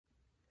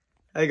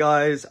Hey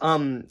guys,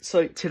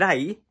 so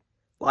today,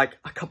 like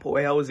a couple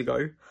of hours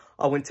ago,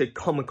 I went to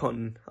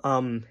Comic-Con.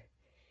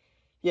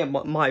 Yeah,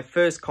 my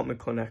first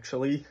Comic-Con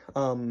actually.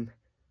 I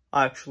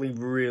actually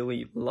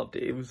really loved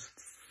it. It was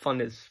fun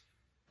as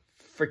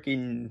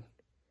freaking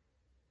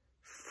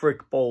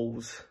frick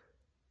balls.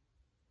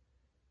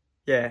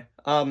 Yeah,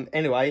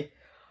 anyway,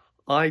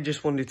 I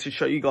just wanted to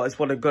show you guys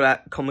what I got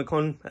at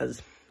Comic-Con,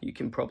 as you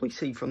can probably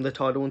see from the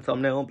title and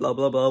thumbnail, blah,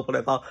 blah, blah,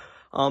 whatever.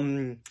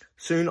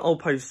 Soon I'll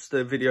post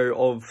a video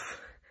of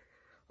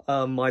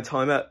my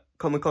time at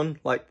Comic-Con,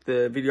 like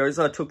the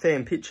videos I took there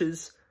and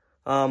pictures.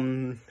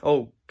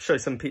 I'll show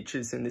some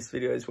pictures in this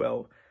video as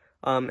well.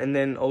 And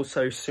then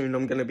also soon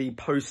I'm going to be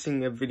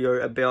posting a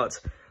video about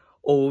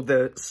all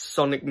the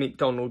Sonic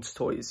McDonald's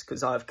toys,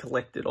 because I've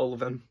collected all of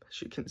them, as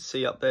you can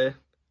see up there.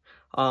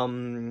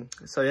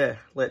 So yeah,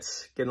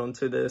 let's get on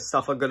to the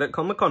stuff I got at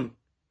Comic-Con.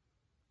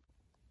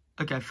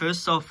 Okay,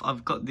 first off,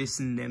 I've got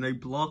this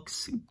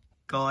Nanoblocks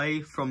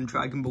guy from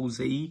Dragon Ball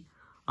Z.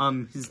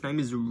 His name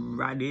is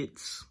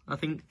Raditz, I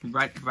think.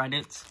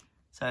 Raditz.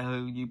 Is that how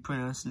you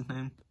pronounce his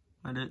name?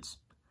 Raditz.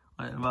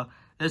 Whatever.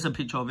 There's a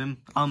picture of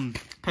him.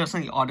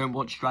 Personally, I don't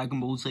watch Dragon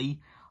Ball Z.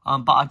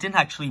 But I didn't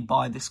actually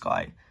buy this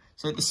guy.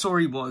 So the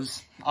story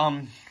was,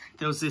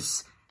 there was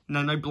this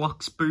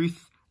Nanoblocks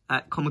booth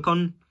at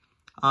Comic-Con.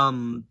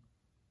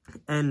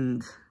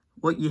 And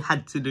what you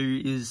had to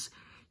do is,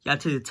 you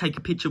had to take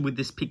a picture with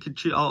this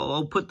Pikachu.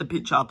 I'll put the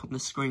picture up on the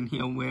screen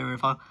here,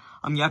 wherever.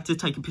 You have to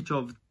take a picture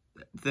of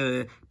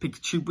the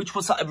Pikachu, which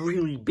was like a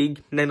really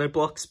big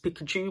Nanoblocks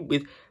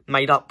Pikachu,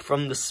 made up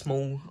from the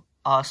small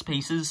ass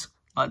pieces,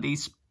 like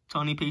these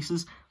tiny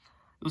pieces.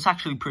 It was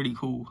actually pretty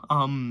cool.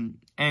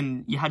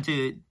 And you had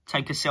to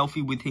take a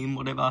selfie with him,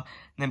 whatever,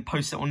 and then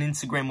post it on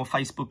Instagram or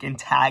Facebook and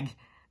tag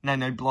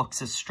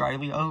Nanoblocks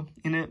Australia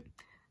in it.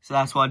 So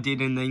that's what I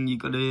did, and then you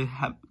got to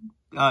have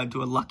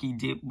do a lucky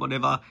dip,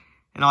 whatever.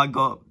 And I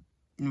got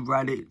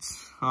Raditz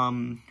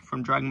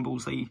from Dragon Ball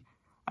Z.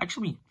 I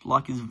actually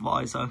like his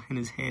visor and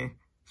his hair.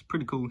 It's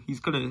pretty cool. He's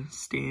got a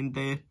stand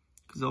there,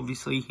 because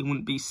obviously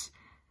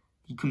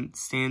he couldn't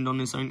stand on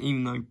his own,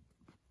 even though,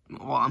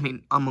 well, I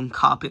mean, I'm on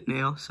carpet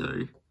now,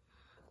 so,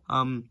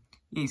 yeah,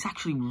 he's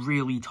actually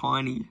really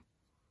tiny.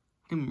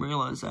 I didn't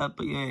realise that,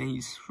 but yeah,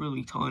 he's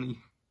really tiny.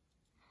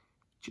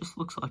 Just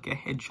looks like a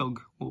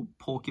hedgehog or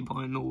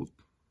porcupine or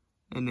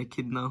an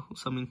echidna or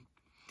something.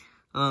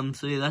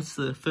 So yeah, that's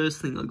the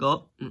first thing I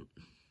got.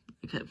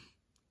 Okay.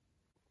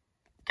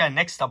 Okay,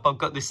 next up I've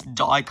got this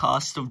die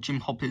cast of Jim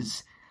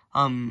Hopper's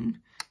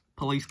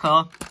police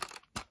car.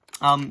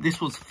 This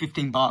was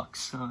 15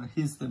 bucks.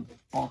 Here's the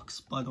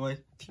box, by the way,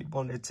 if you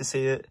wanted to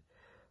see it.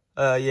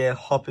 Yeah,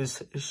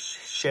 Hopper's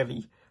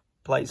Chevy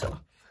Blazer.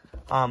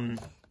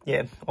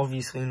 Yeah,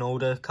 obviously an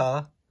older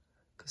car,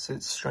 because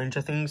it's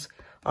Stranger Things.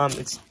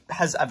 It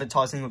has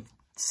advertising of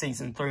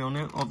season 3 on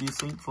it,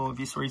 obviously, for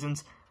obvious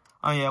reasons.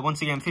 Oh yeah,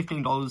 once again,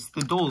 $15.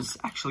 The door's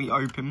actually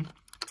open,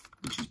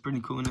 which is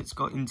pretty cool, and it's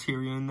got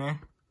interior in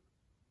there.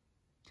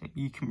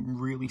 You can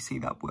really see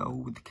that well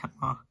with the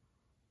camera.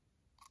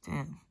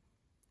 Damn.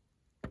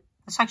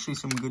 That's actually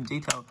some good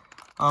detail.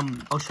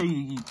 I'll show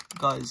you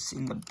guys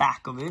in the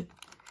back of it.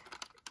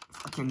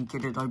 If I can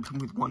get it open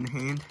with one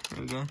hand.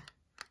 There we go.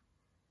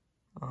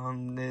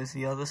 There's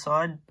the other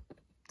side.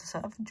 Does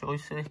that have a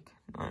joystick?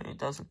 No, it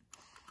doesn't.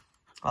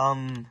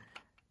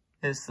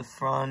 There's the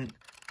front.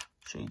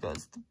 Show you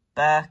guys the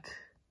back.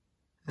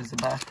 There's the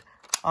back.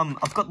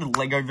 I've got the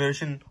Lego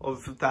version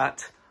of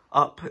that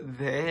up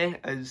there,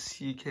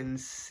 as you can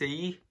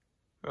see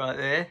right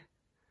there.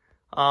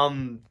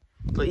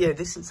 But yeah,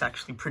 this is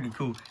actually pretty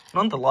cool. And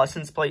on the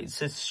license plate, it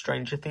says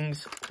Stranger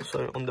Things.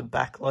 Also on the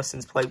back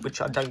license plate,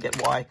 which I don't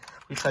get why.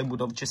 Wish they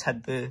would have just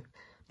had the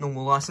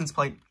normal license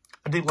plate.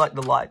 I do like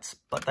the lights,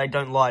 but they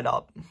don't light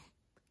up.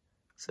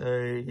 So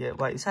yeah,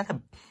 wait, is that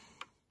a...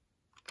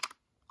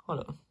 Hold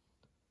on.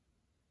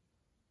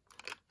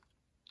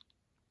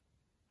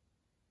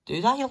 Do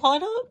they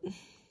light up?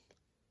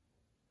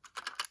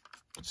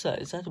 What's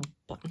that? Is that a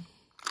button?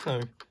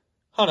 No.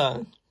 Hold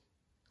on.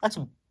 That's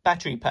a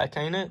battery pack,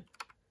 ain't it?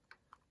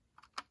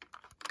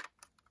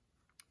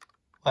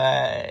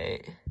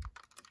 Wait.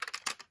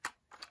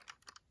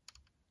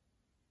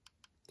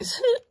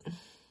 Is it?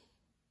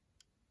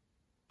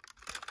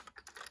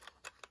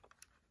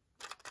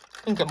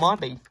 I think it might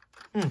be.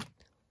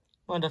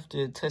 Might have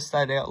to test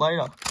that out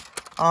later.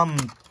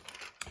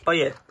 But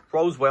yeah,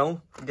 rolls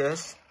well, I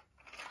guess.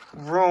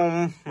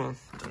 Don't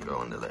go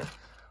under there.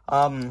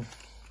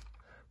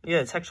 Yeah,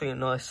 it's actually a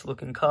nice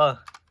looking car.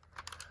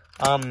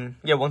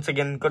 Yeah, once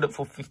again, got it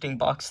for 15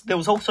 bucks. There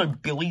was also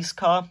Billy's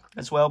car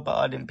as well, but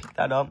I didn't pick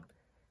that up.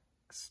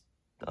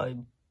 I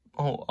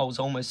was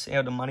almost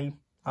out of money.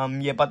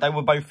 Yeah, but they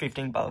were both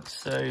 15 bucks,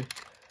 so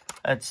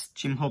that's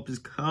Jim Hopper's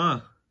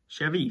car,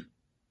 Chevy.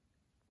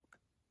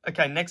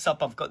 Okay, next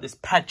up I've got this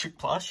Patrick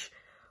plush.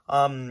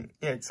 Yeah,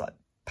 it's like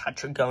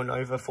Patrick going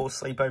over for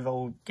sleepover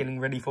or getting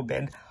ready for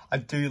bed. I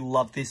do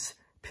love this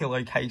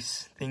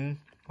pillowcase thing,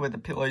 where the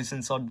pillow's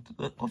inside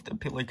of the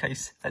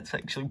pillowcase. That's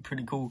actually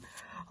pretty cool.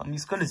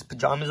 He's got his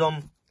pajamas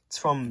on. It's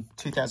from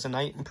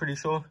 2008, I'm pretty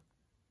sure.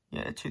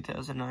 Yeah,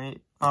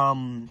 2008.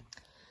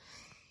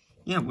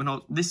 Yeah,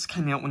 this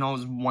came out when I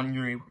was 1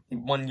 year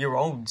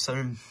old,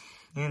 so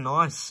yeah,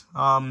 nice.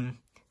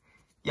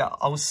 Yeah,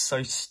 I was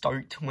so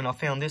stoked when I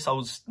found this. I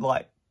was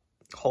like,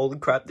 holy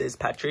crap, there's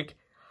Patrick.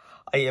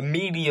 I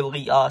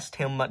immediately asked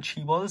how much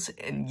he was,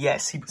 and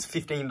yes, he was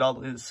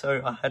 $15,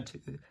 so I had to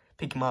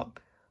pick him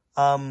up.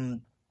 Yeah,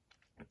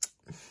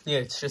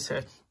 it's just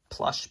a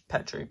plush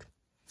Patrick.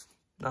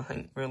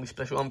 Nothing really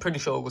special. I'm pretty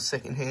sure it was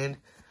secondhand.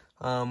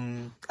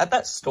 At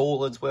that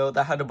stall as well,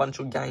 they had a bunch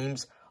of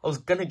games. I was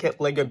gonna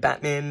get Lego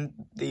Batman,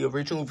 the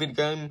original video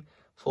game,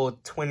 for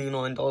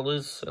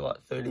 $29, so like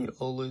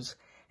 $30.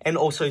 And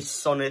also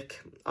Sonic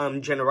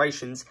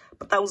Generations,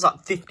 but that was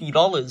like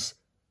 $50.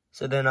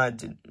 So then I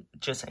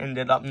just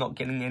ended up not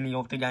getting any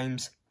of the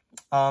games.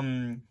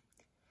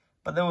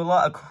 But there were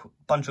like a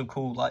bunch of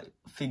cool like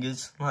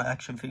figures, like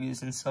action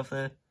figures and stuff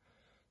there.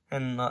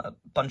 And a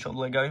bunch of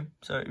Lego.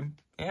 So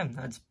yeah,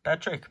 that's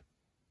Patrick.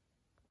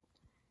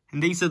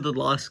 And these are the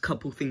last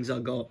couple things I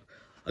got.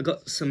 I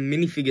got some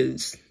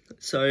minifigures.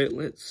 So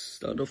let's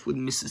start off with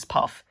Mrs.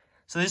 Puff.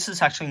 So this is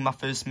actually my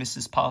first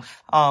Mrs.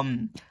 Puff.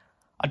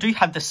 I do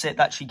have the set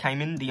that she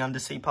came in, the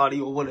Undersea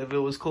Party or whatever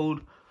it was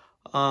called.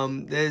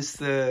 There's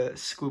the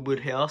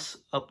Squidward house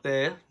up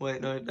there.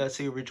 Wait, no, that's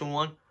the original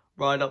one.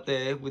 Right up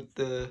there with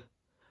the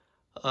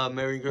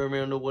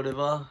merry-go-round or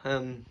whatever.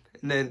 And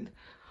then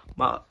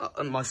my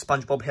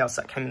SpongeBob house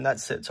that came in that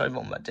set's over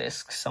on my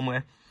desk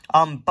somewhere.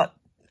 But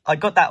I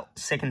got that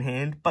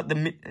secondhand, but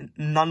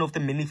none of the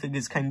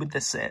minifigures came with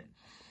the set.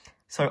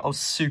 So I was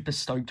super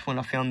stoked when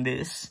I found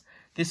this.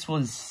 This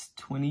was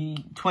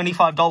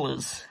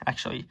 $25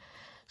 actually.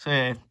 So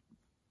yeah,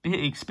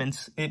 bit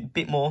expensive, a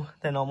bit more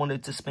than I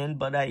wanted to spend,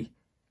 but hey,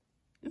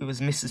 it was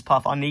Mrs.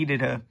 Puff. I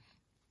needed her.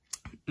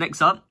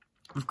 Next up,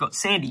 we've got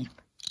Sandy.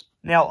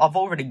 Now, I've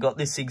already got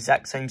this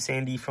exact same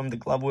Sandy from the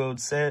Glove World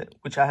set,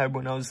 which I had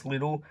when I was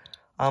little.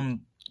 But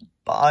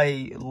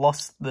I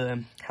lost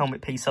the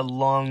helmet piece a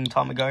long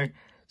time ago.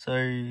 So,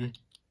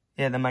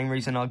 yeah, the main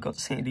reason I got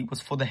Sandy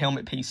was for the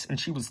helmet piece, and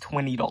she was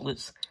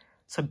 $20.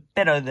 So,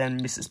 better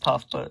than Mrs.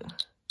 Puff, but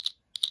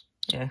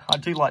yeah, I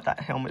do like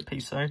that helmet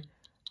piece, though.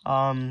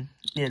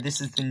 Yeah,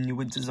 this is the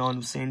newer design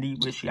of Sandy,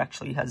 where she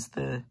actually has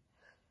the,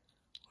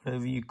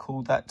 whatever you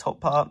call that top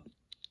part.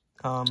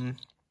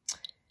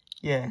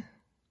 Yeah.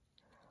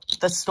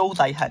 The stall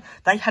they had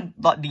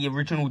like the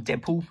original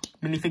Deadpool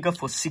minifigure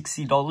for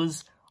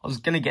 $60. I was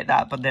gonna get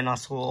that, but then I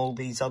saw all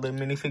these other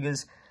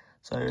minifigures,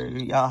 so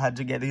yeah, I had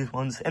to get these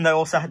ones. And they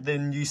also had the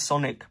new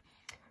Sonic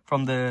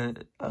from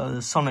the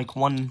Sonic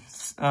 1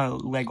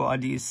 Lego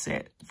Ideas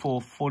set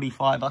for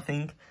 $45, I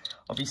think.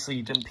 Obviously,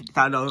 you didn't pick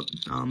that up,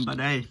 but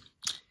hey,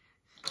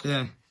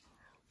 yeah.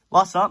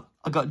 Last up,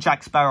 I got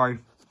Jack Sparrow.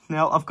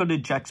 Now, I've got a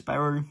Jack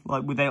Sparrow,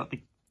 like, without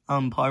the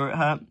pirate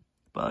hat,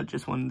 but I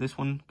just wanted this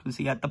one because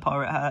he had the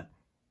pirate hat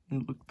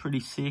and looked pretty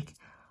sick.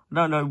 I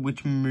don't know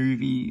which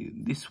movie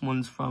this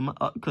one's from,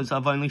 because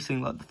I've only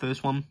seen, like, the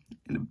first one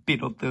and a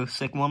bit of the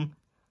second one.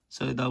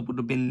 So that would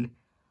have been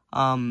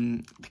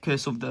The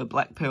Curse of the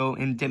Black Pearl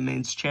and Dead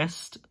Man's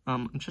Chest.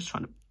 I'm just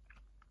trying to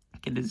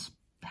get his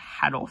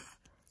hat off.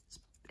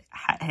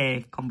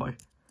 Hat-hair combo.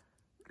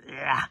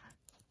 Yeah.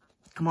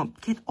 Come on,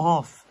 get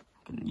off.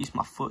 I'm gonna use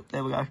my foot.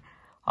 There we go.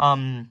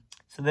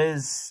 So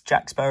there's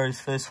Jack Sparrow's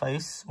first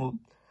face. Or,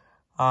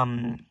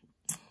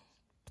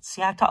 what's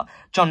the actor?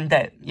 John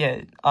Depp.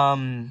 Yeah.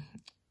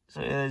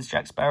 So there's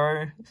Jack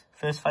Sparrow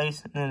first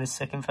face, and then his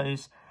second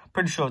face.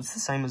 Pretty sure it's the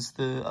same as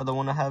the other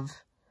one I have.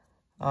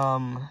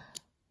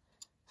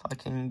 If I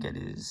can get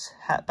his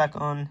hat back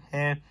on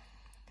here.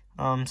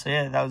 So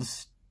yeah, that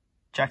was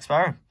Jack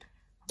Sparrow.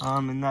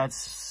 And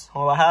that's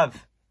all I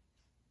have.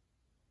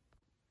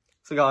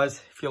 So guys,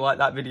 if you like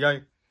that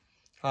video,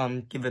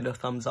 give it a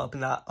thumbs up.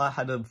 And that I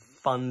had a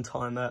fun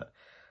time at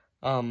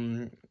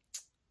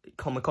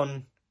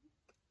Comic-Con.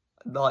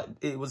 Like,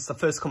 it was the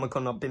first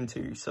Comic-Con I've been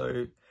to,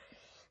 so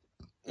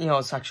you know, I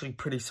was actually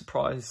pretty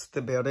surprised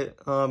about it.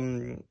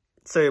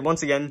 So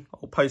once again,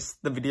 I'll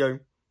post the video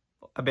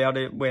about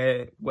it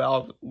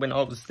when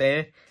I was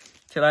there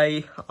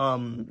today.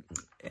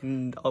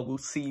 And I will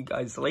see you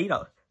guys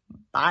later.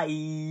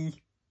 Bye.